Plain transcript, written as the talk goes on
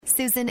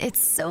Susan, it's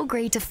so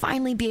great to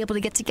finally be able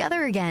to get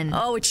together again.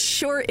 Oh, it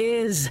sure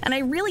is. And I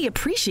really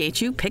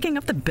appreciate you picking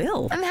up the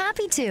bill. I'm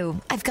happy to.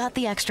 I've got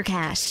the extra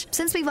cash.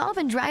 Since we've all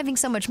been driving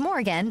so much more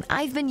again,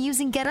 I've been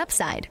using Get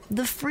Upside,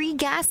 the free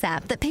gas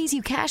app that pays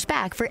you cash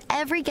back for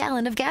every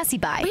gallon of gas you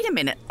buy. Wait a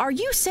minute. Are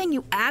you saying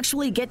you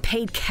actually get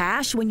paid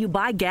cash when you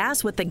buy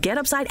gas with the Get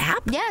Upside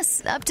app?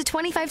 Yes, up to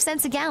 25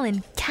 cents a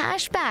gallon.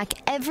 Cash back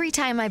every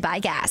time I buy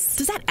gas.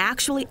 Does that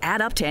actually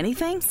add up to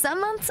anything?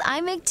 Some months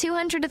I make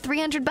 $200 to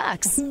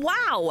 $300.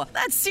 Wow,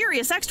 that's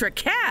serious extra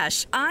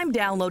cash. I'm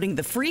downloading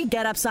the free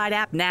Get Upside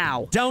app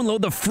now.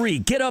 Download the free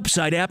Get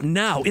Upside app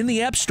now in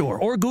the App Store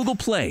or Google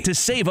Play to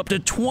save up to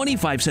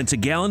 25 cents a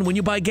gallon when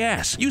you buy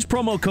gas. Use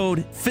promo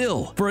code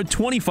PHIL for a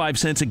 25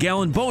 cents a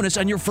gallon bonus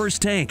on your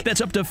first tank.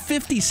 That's up to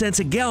 50 cents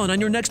a gallon on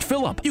your next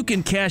fill-up. You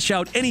can cash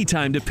out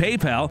anytime to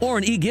PayPal or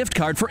an e-gift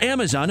card for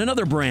Amazon and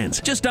other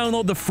brands. Just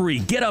download the free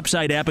Get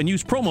Upside app and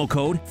use promo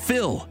code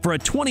PHIL for a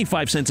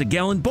 25 cents a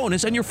gallon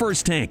bonus on your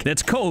first tank.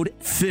 That's code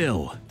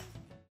PHIL.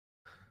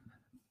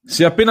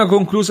 Si è appena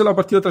conclusa la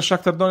partita tra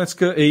Shakhtar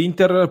Donetsk e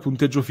Inter,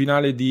 punteggio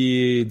finale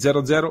di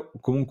 0-0,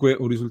 comunque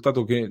un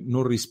risultato che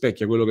non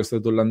rispecchia quello che è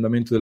stato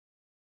l'andamento del...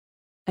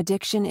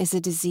 Addiction is a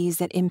disease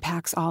that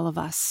impacts all of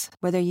us.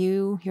 Whether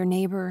you, your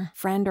neighbor,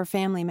 friend, or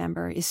family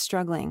member is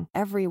struggling,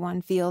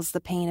 everyone feels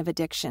the pain of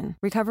addiction.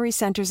 Recovery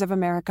Centers of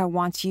America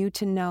wants you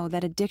to know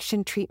that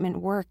addiction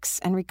treatment works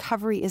and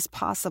recovery is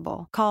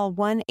possible. Call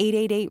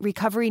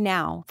 1-888-RECOVERY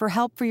now for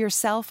help for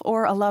yourself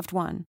or a loved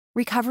one.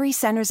 Recovery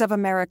Centers of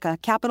America,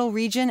 Capital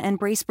Region, and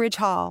Bracebridge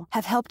Hall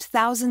have helped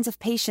thousands of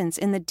patients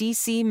in the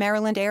D.C.,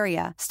 Maryland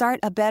area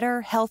start a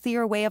better,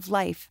 healthier way of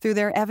life through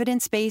their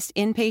evidence-based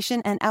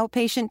inpatient and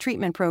outpatient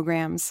treatment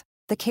programs.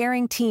 The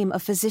caring team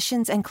of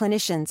physicians and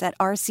clinicians at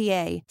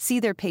RCA see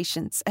their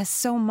patients as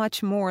so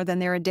much more than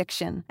their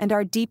addiction and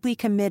are deeply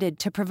committed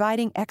to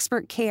providing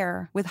expert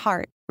care with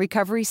heart.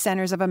 Recovery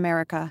Centers of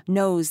America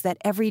knows that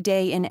every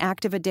day in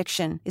active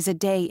addiction is a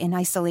day in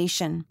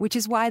isolation, which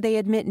is why they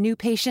admit new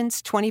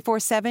patients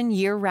 24/7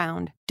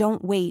 year-round.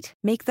 Don't wait.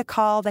 Make the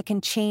call that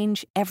can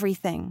change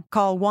everything.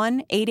 Call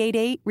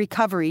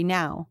 1-888-RECOVERY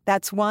now.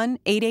 That's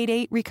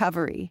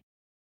 1-888-RECOVERY.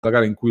 La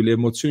gara in cui le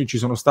emozioni ci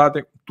sono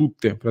state,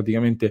 tutte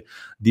praticamente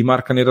di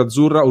marca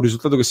nerazzurra, un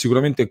risultato che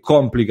sicuramente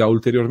complica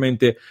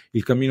ulteriormente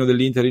il cammino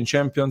dell'Inter in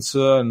Champions.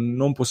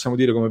 Non possiamo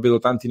dire, come vedo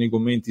tanti nei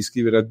commenti,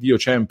 scrivere addio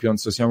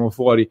Champions, siamo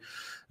fuori,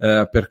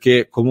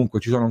 perché comunque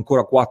ci sono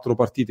ancora 4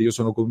 partite. Io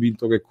sono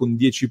convinto che con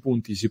 10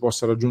 punti si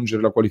possa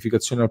raggiungere la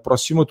qualificazione al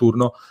prossimo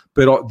turno,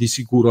 però di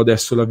sicuro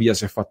adesso la via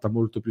si è fatta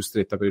molto più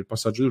stretta per il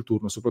passaggio del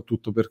turno,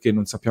 soprattutto perché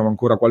non sappiamo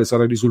ancora quale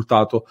sarà il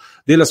risultato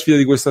della sfida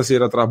di questa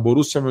sera tra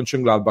Borussia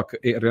Mönchengladbach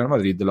e Real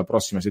Madrid. La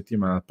prossima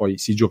settimana poi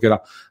si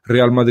giocherà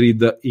Real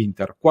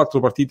Madrid-Inter.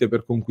 4 partite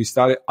per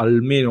conquistare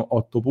almeno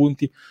 8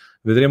 punti.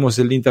 Vedremo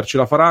se l'Inter ce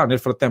la farà. Nel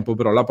frattempo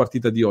però la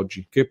partita di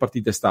oggi, che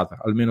partita è stata?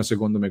 Almeno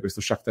secondo me questo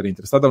Shakhtar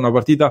Inter è stata una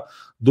partita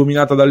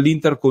dominata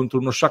dall'Inter contro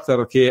uno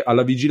Shakhtar che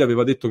alla vigilia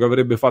aveva detto che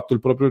avrebbe fatto il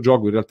proprio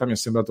gioco. In realtà mi è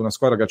sembrata una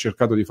squadra che ha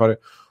cercato di fare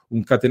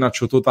un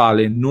catenaccio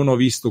totale. Non ho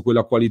visto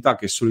quella qualità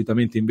che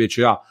solitamente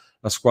invece ha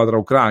la squadra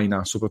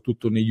ucraina,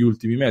 soprattutto negli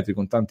ultimi metri,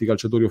 con tanti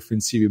calciatori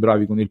offensivi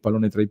bravi con il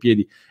pallone tra i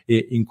piedi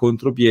e in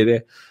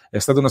contropiede. È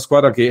stata una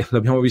squadra che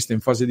l'abbiamo vista in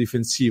fase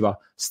difensiva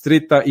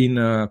stretta,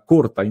 in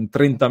corta, in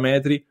 30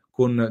 metri,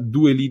 con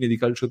 2 linee di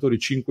calciatori,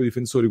 5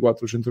 difensori,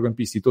 4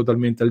 centrocampisti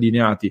totalmente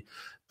allineati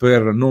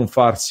per non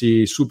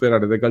farsi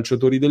superare dai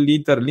calciatori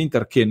dell'Inter.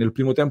 L'Inter che nel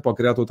primo tempo ha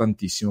creato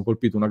tantissimo,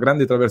 colpito una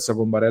grande traversa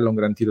con Barella, un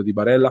gran tiro di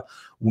Barella,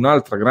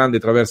 un'altra grande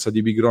traversa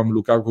di Big Rom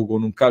Lukaku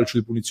con un calcio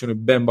di punizione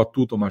ben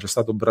battuto, ma c'è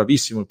stato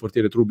bravissimo il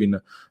portiere Trubin,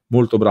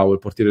 molto bravo il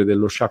portiere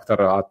dello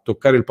Shakhtar, a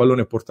toccare il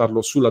pallone e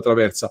portarlo sulla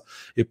traversa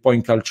e poi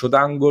in calcio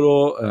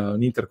d'angolo.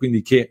 L'Inter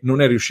quindi che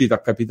non è riuscita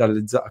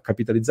a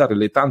capitalizzare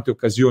le tante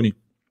occasioni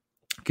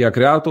che ha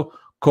creato,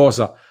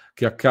 cosa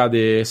che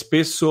accade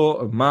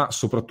spesso, ma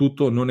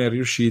soprattutto non è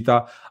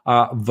riuscita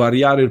a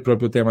variare il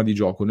proprio tema di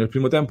gioco. Nel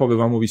primo tempo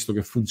avevamo visto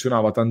che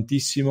funzionava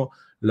tantissimo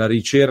la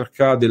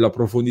ricerca della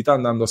profondità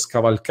andando a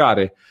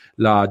scavalcare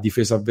la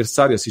difesa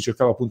avversaria, si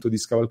cercava appunto di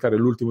scavalcare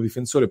l'ultimo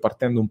difensore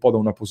partendo un po' da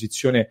una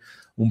posizione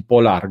un po'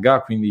 larga,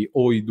 quindi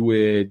o i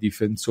 2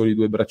 difensori, i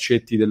 2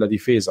 braccetti della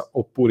difesa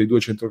oppure i 2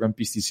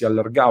 centrocampisti si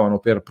allargavano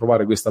per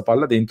provare questa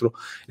palla dentro,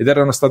 ed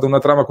era stata una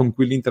trama con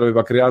cui l'Inter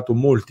aveva creato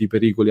molti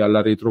pericoli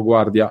alla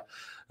retroguardia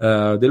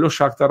dello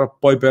Shakhtar.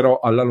 Poi però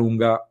alla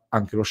lunga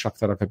anche lo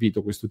Shakhtar ha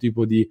capito questo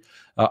tipo di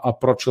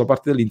approccio da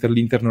parte dell'Inter.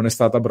 L'Inter non è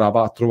stata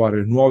brava a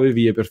trovare nuove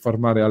vie per far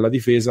male alla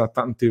difesa,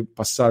 tanti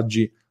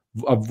passaggi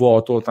a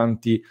vuoto,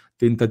 tanti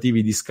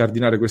tentativi di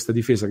scardinare questa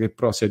difesa che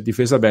però si è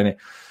difesa bene.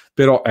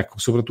 Però ecco,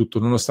 soprattutto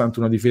nonostante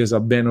una difesa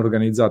ben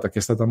organizzata che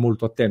è stata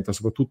molto attenta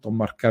soprattutto a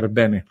marcare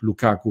bene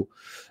Lukaku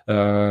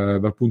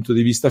dal punto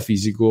di vista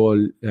fisico,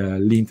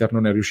 l'Inter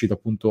non è riuscita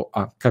appunto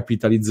a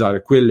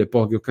capitalizzare quelle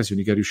poche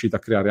occasioni che è riuscita a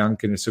creare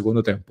anche nel secondo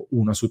tempo,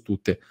 una su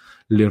tutte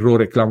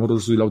l'errore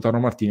clamoroso di Lautaro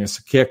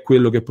Martinez, che è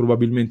quello che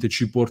probabilmente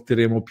ci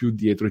porteremo più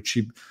dietro e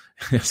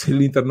se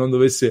l'Inter non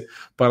dovesse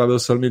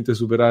paradossalmente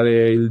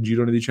superare il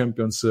girone di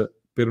Champions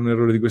per un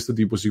errore di questo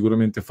tipo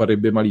sicuramente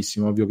farebbe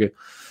malissimo, ovvio che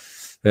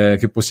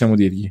possiamo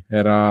dirgli,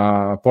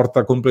 era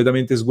porta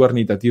completamente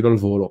sguarnita, tiro al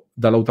volo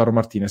da Lautaro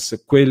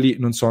Martinez. Quelli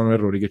non sono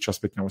errori che ci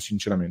aspettiamo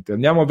sinceramente.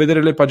 Andiamo a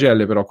vedere le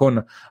pagelle però,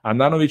 con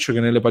Andanovic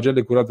che nelle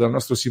pagelle curate dal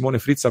nostro Simone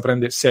Frizza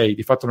prende 6,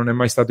 di fatto non è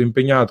mai stato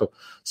impegnato,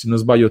 se non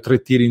sbaglio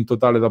 3 tiri in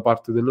totale da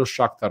parte dello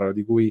Shakhtar,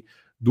 di cui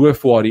 2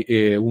 fuori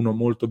e uno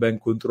molto ben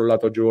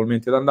controllato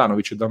agevolmente da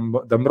Andanovic.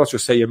 D'Ambrosio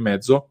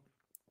 6,5,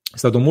 è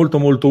stato molto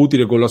molto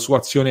utile con la sua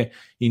azione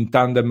in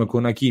tandem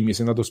con Hakimi,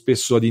 si è andato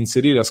spesso ad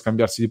inserire, a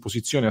scambiarsi di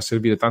posizione, a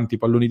servire tanti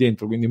palloni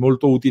dentro, quindi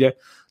molto utile.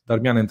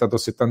 Darmian è entrato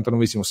al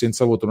 79esimo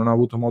senza voto, non ha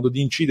avuto modo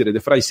di incidere. De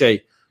Vrij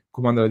 6,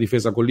 comanda la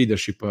difesa con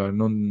leadership,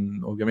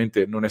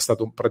 ovviamente non è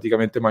stato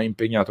praticamente mai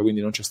impegnato,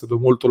 quindi non c'è stato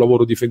molto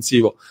lavoro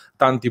difensivo,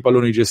 tanti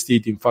palloni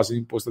gestiti in fase di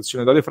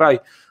impostazione da De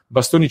Vrij.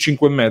 Bastoni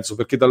 5,5,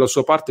 perché dalla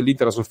sua parte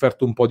l'Inter ha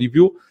sofferto un po' di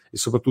più e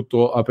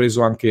soprattutto ha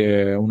preso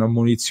anche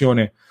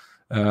un'ammonizione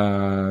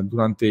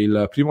durante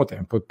il primo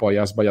tempo e poi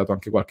ha sbagliato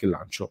anche qualche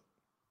lancio.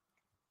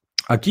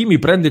 Hakimi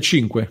prende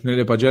 5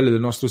 nelle pagelle del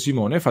nostro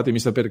Simone. Fatemi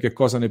sapere che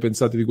cosa ne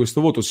pensate di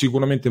questo voto.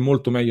 Sicuramente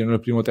molto meglio nel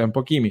primo tempo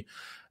Hakimi,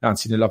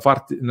 anzi nella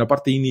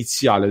parte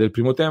iniziale del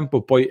primo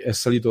tempo, poi è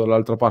salito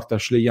dall'altra parte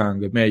Ashley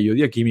Young, meglio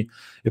di Hakimi,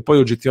 e poi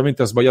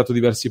oggettivamente ha sbagliato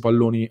diversi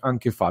palloni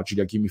anche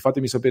facili Hakimi.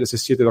 Fatemi sapere se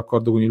siete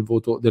d'accordo con il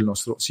voto del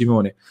nostro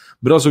Simone.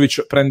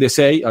 Brozovic prende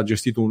 6, ha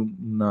gestito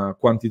una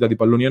quantità di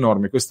palloni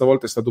enorme, questa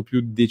volta è stato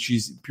più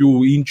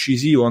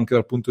incisivo anche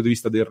dal punto di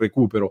vista del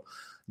recupero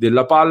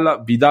della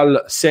palla.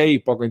 Vidal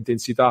 6, poca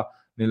intensità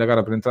nella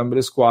gara per entrambe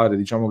le squadre,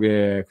 diciamo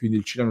che quindi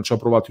il cileno ci ha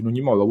provato in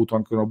ogni modo, ha avuto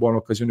anche una buona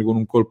occasione con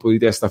un colpo di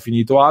testa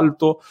finito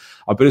alto,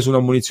 ha preso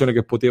un'ammonizione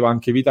che poteva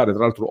anche evitare,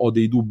 tra l'altro ho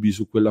dei dubbi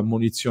su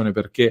quell'ammonizione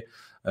perché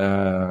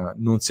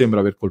non sembra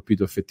aver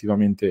colpito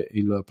effettivamente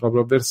il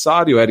proprio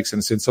avversario.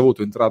 Eriksen senza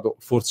voto, è entrato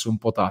forse un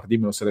po' tardi,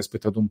 me lo sarei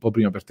aspettato un po'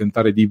 prima per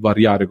tentare di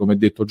variare, come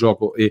detto,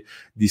 gioco e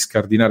di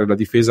scardinare la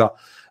difesa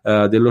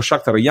dello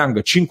Shakhtar.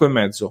 Young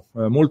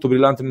 5,5, molto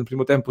brillante nel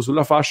primo tempo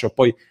sulla fascia,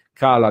 poi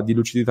cala di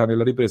lucidità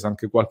nella ripresa,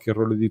 anche qualche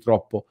errore di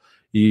troppo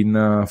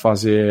in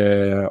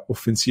fase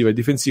offensiva e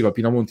difensiva.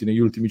 Pinamonti negli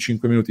ultimi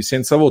 5 minuti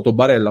senza voto.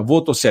 Barella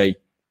voto 6,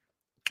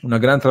 una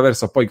gran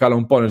traversa, poi cala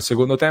un po' nel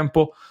secondo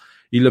tempo.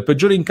 Il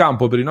peggiore in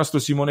campo per il nostro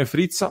Simone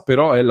Frizza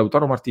però è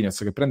Lautaro Martinez,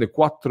 che prende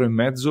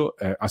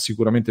 4,5, ha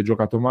sicuramente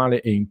giocato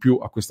male e in più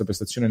a questa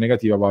prestazione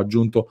negativa va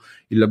aggiunto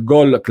il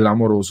gol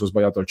clamoroso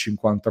sbagliato al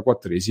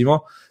 54esimo.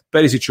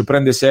 Perisic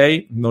prende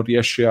 6, non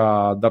riesce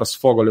a dar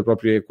sfogo alle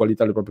proprie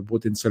qualità, alle proprie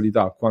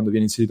potenzialità quando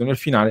viene inserito nel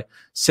finale.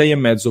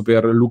 6,5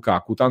 per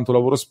Lukaku, tanto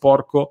lavoro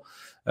sporco.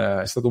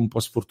 È stato un po'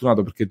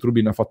 sfortunato perché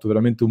Trubin ha fatto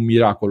veramente un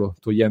miracolo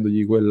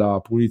togliendogli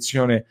quella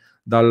punizione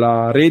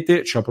dalla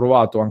rete, ci ha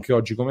provato anche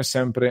oggi come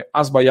sempre,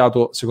 ha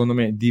sbagliato secondo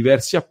me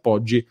diversi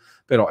appoggi,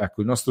 però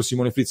ecco, il nostro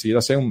Simone Frizzi gli dà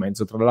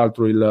 6,5. Tra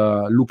l'altro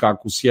il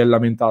Lukaku si è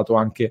lamentato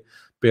anche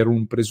per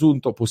un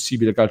presunto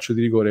possibile calcio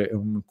di rigore e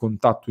un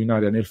contatto in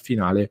area nel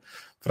finale.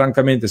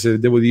 Francamente, se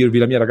devo dirvi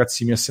la mia,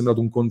 ragazzi, mi è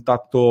sembrato un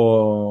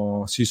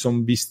contatto, si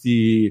sono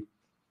visti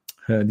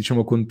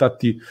diciamo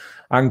contatti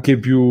anche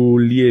più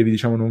lievi,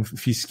 diciamo non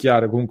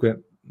fischiare,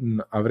 comunque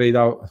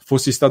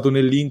fossi stato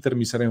nell'Inter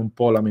mi sarei un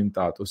po'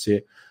 lamentato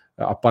se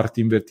a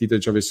parti invertite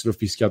ci avessero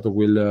fischiato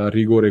quel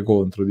rigore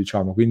contro,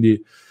 diciamo,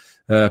 quindi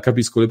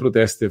capisco le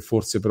proteste,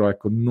 forse però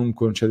ecco, non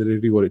concedere il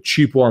rigore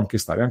ci può anche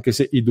stare, anche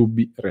se i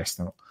dubbi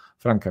restano,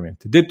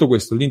 francamente. Detto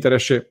questo, l'Inter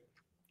esce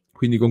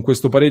quindi con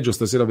questo pareggio.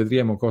 Stasera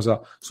vedremo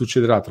cosa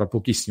succederà tra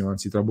pochissimo,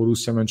 anzi tra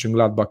Borussia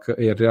Mönchengladbach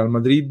e Real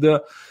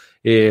Madrid,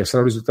 e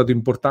sarà un risultato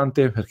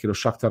importante perché lo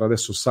Shakhtar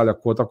adesso sale a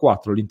quota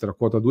 4, l'Inter a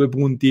quota 2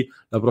 punti.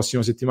 La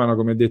prossima settimana,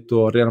 come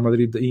detto, Real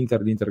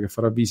Madrid-Inter, l'Inter che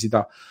farà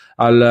visita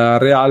al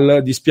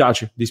Real.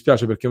 Dispiace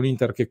perché è un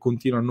Inter che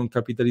continua a non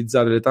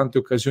capitalizzare le tante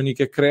occasioni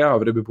che crea,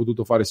 avrebbe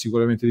potuto fare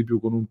sicuramente di più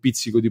con un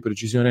pizzico di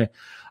precisione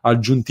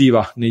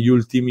aggiuntiva negli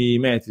ultimi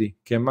metri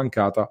che è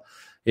mancata.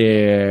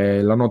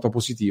 E la nota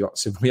positiva,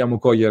 se vogliamo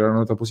cogliere la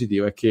nota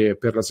positiva, è che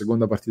per la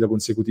seconda partita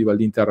consecutiva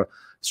l'Inter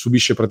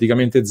subisce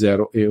praticamente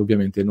 0 e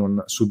ovviamente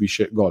non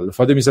subisce gol.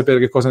 Fatemi sapere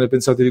che cosa ne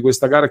pensate di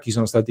questa gara, chi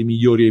sono stati i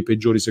migliori e i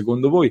peggiori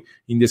secondo voi.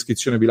 In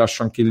descrizione vi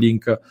lascio anche il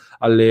link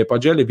alle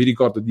pagelle. Vi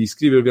ricordo di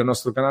iscrivervi al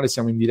nostro canale,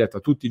 siamo in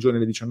diretta tutti i giorni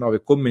alle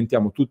 19,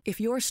 commentiamo tutti.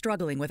 If you're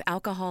struggling with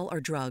alcohol or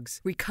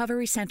drugs,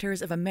 Recovery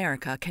Centers of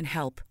America can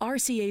help.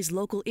 RCA's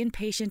local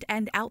inpatient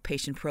and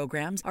outpatient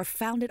programs are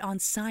founded on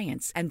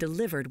science and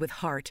delivered with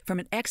heart from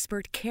an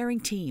expert caring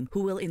team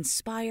who will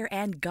inspire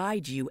and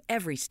guide you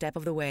every step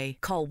of the way.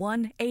 Call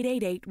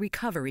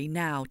 1-888-RECOVERY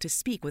now to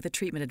speak with a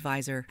treatment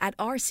advisor. At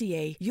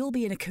RCA, you'll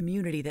be in a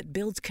community that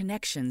builds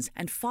connections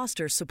and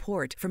fosters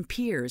support from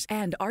peers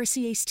and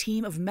RCA's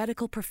team of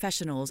medical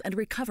professionals and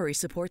recovery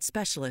support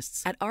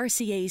specialists. At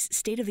RCA's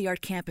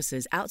state-of-the-art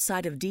campuses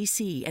outside of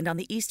D.C. and on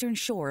the eastern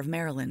shore of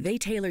Maryland, they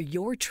tailor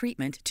your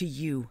treatment to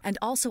you and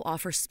also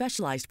offer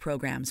specialized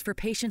programs for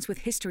patients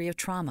with history of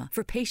trauma,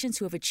 for patients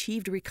who have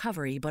achieved recovery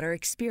recovery but are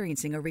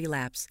experiencing a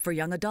relapse. For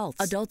young adults,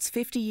 adults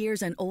 50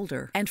 years and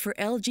older, and for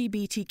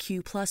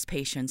LGBTQ plus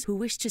patients who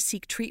wish to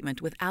seek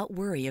treatment without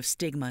worry of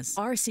stigmas.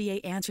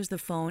 RCA answers the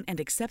phone and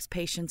accepts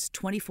patients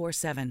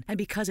 24/7. And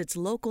because it's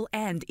local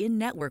and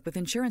in-network with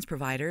insurance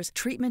providers,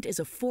 treatment is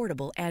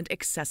affordable and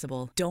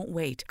accessible. Don't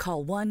wait.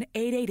 Call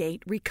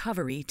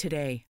 1-888-RECOVERY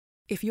today.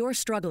 If you're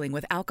struggling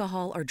with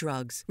alcohol or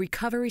drugs,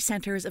 Recovery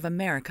Centers of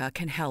America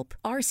can help.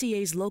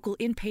 RCA's local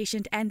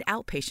inpatient and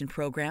outpatient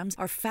programs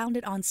are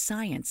founded on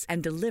science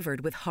and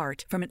delivered with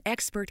heart from an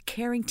expert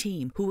caring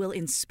team who will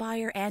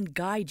inspire and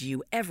guide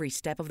you every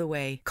step of the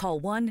way. Call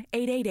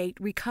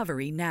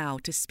 1-888-RECOVERY now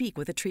to speak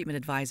with a treatment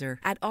advisor.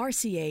 At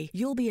RCA,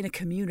 you'll be in a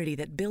community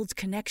that builds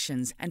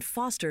connections and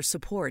fosters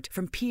support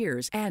from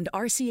peers and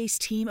RCA's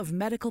team of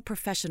medical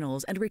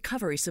professionals and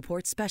recovery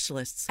support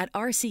specialists. At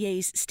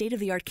RCA's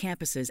state-of-the-art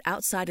campuses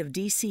outside of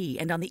D.C.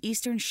 and on the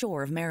Eastern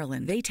Shore of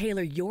Maryland, they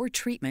tailor your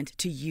treatment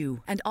to you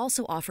and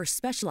also offer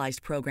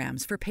specialized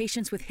programs for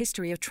patients with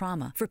history of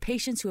trauma, for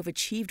patients who have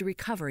achieved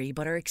recovery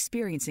but are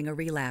experiencing a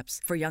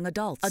relapse, for young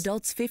adults,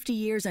 adults 50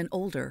 years and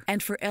older,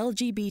 and for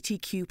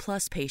LGBTQ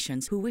plus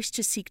patients who wish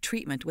to seek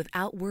treatment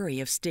without worry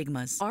of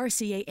stigmas.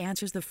 RCA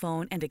answers the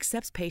phone and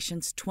accepts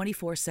patients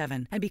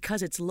 24/7. And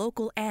because it's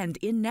local and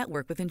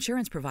in-network with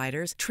insurance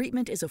providers,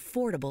 treatment is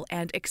affordable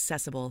and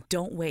accessible.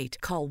 Don't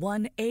wait. Call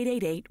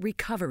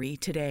 1-888-RECOVERY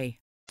today.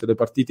 Le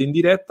partite in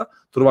diretta,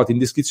 trovate in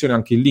descrizione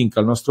anche il link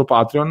al nostro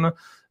Patreon,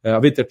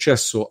 avete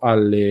accesso a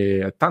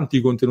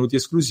tanti contenuti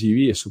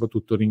esclusivi e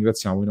soprattutto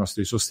ringraziamo i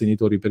nostri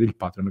sostenitori per il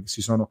Patreon che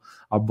si sono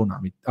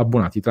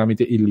abbonati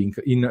tramite il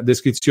link in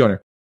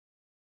descrizione.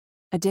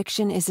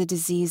 Addiction is a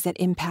disease that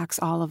impacts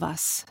all of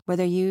us.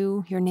 Whether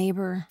you, your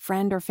neighbor,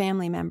 friend, or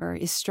family member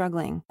is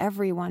struggling,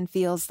 everyone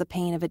feels the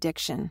pain of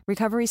addiction.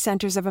 Recovery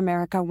Centers of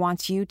America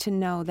wants you to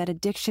know that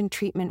addiction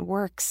treatment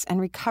works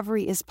and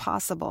recovery is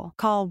possible.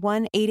 Call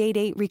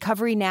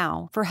 1-888-RECOVERY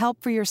now for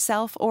help for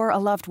yourself or a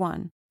loved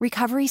one.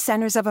 Recovery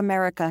Centers of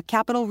America,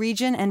 Capital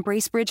Region, and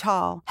Bracebridge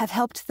Hall have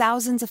helped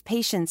thousands of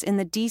patients in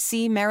the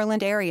D.C.,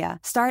 Maryland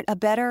area start a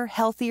better,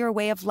 healthier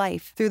way of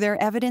life through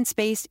their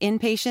evidence-based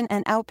inpatient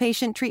and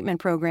outpatient treatment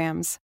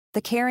programs.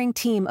 The caring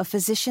team of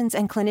physicians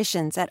and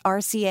clinicians at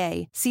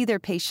RCA see their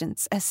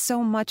patients as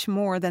so much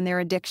more than their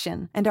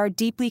addiction and are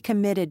deeply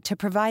committed to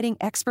providing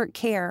expert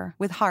care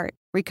with heart.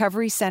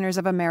 Recovery Centers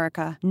of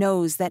America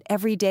knows that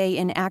every day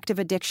in active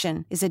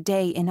addiction is a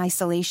day in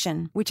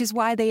isolation, which is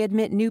why they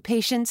admit new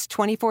patients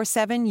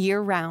 24/7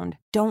 year-round.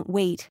 Don't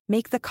wait.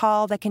 Make the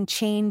call that can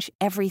change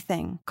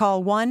everything.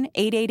 Call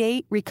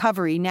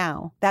 1-888-RECOVERY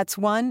now. That's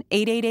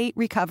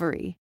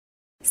 1-888-RECOVERY.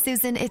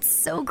 Susan, it's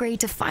so great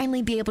to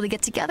finally be able to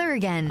get together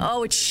again.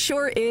 Oh, it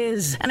sure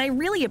is. And I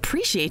really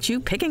appreciate you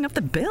picking up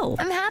the bill.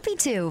 I'm happy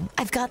to.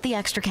 I've got the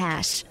extra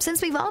cash.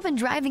 Since we've all been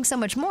driving so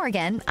much more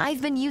again,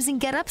 I've been using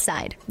Get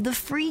Upside, the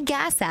free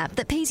gas app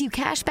that pays you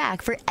cash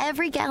back for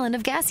every gallon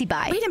of gas you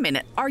buy. Wait a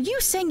minute. Are you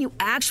saying you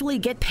actually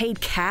get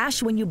paid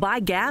cash when you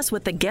buy gas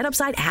with the Get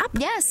Upside app?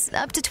 Yes,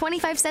 up to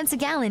 25 cents a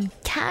gallon.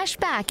 Cash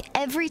back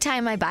every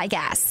time I buy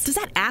gas. Does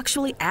that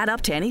actually add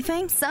up to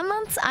anything? Some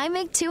months I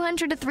make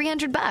 $200 to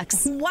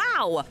 $300.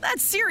 Wow,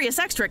 that's serious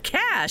extra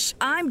cash.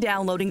 I'm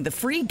downloading the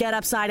free Get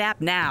Upside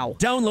app now.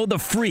 Download the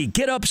free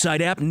Get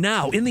Upside app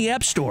now in the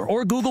App Store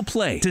or Google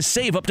Play to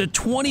save up to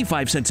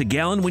 25 cents a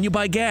gallon when you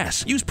buy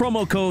gas. Use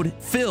promo code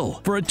PHIL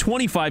for a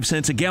 25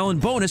 cents a gallon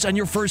bonus on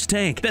your first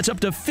tank. That's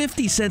up to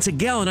 50 cents a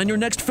gallon on your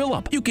next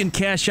fill-up. You can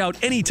cash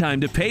out anytime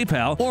to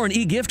PayPal or an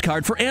e-gift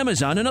card for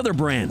Amazon and other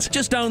brands.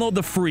 Just download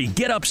the free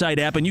Get Upside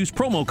app and use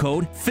promo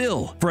code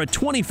PHIL for a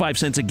 25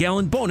 cents a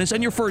gallon bonus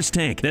on your first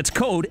tank. That's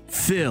code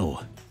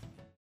PHIL.